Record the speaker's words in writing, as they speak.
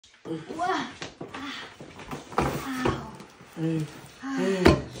Wow. Ow.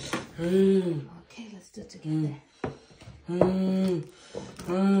 Okay, let's do it together. Hold on.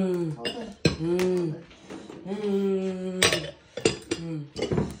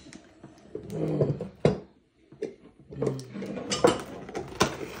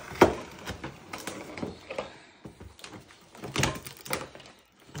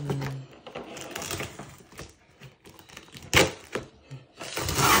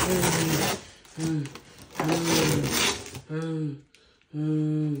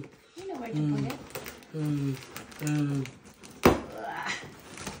 You know where to put it.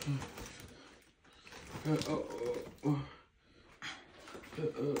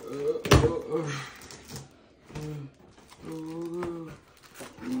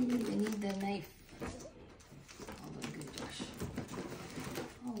 We need the knife. Oh, good, Josh.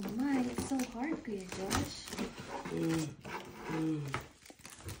 Oh my, it's so hard for you, Josh.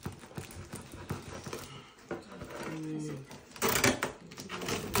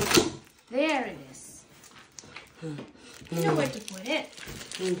 There it is. You know where to put it.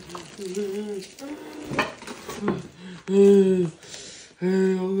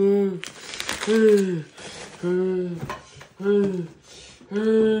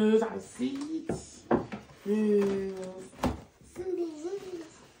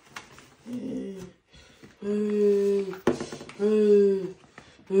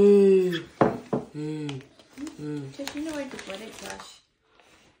 Just you know where to put it, Josh.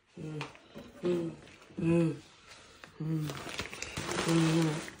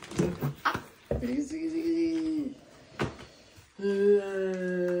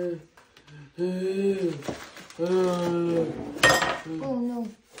 Oh no.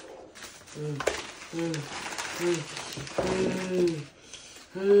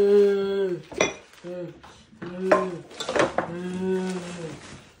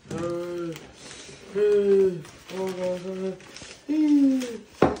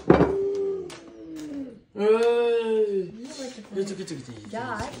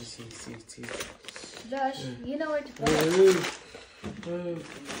 Josh, you know where to put it.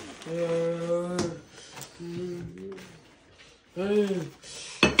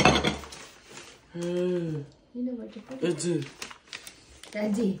 You know where to put it.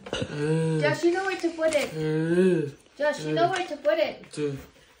 Daddy. Josh, you know where to put it. Josh, you know where to put it. Do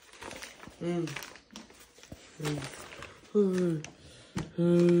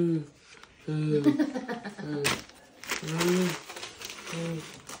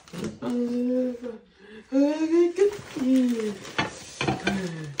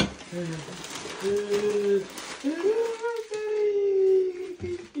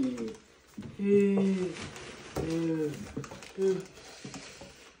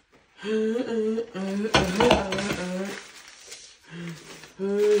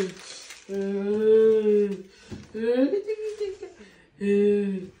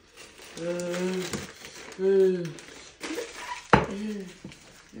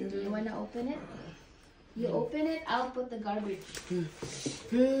you want to open it? You open it, I'll put the garbage.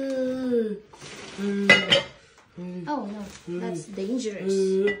 Oh no, that's dangerous.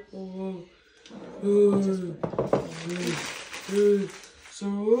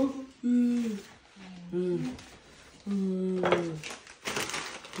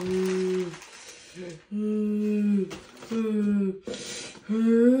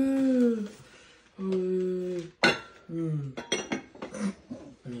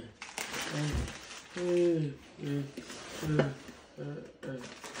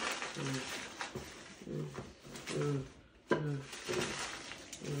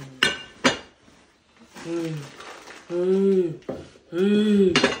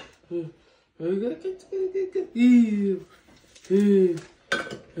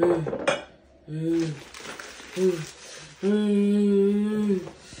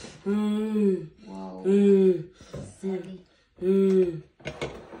 Wow. Sadly.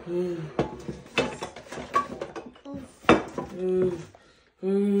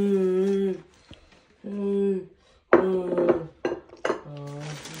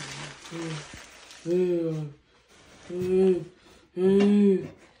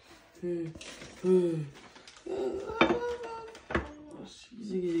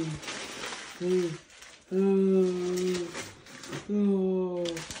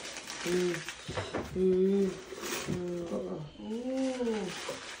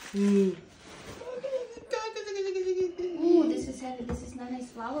 Ooh, this is heavy. This is not nice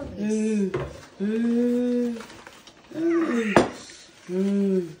flower base.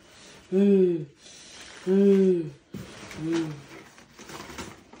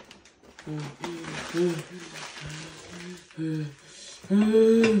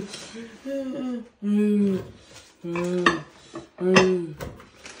 This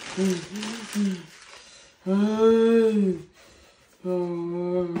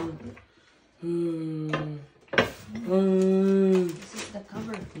is the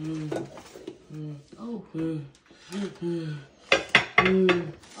cover. Oh.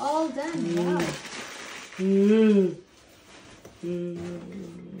 All done. Wow. Whoa.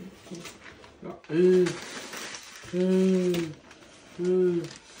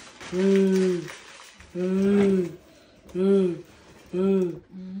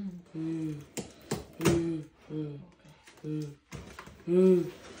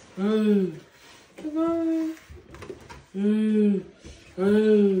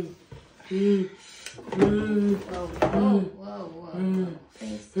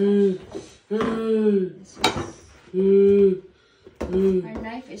 Thanks. My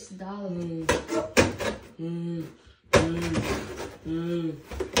knife is dull.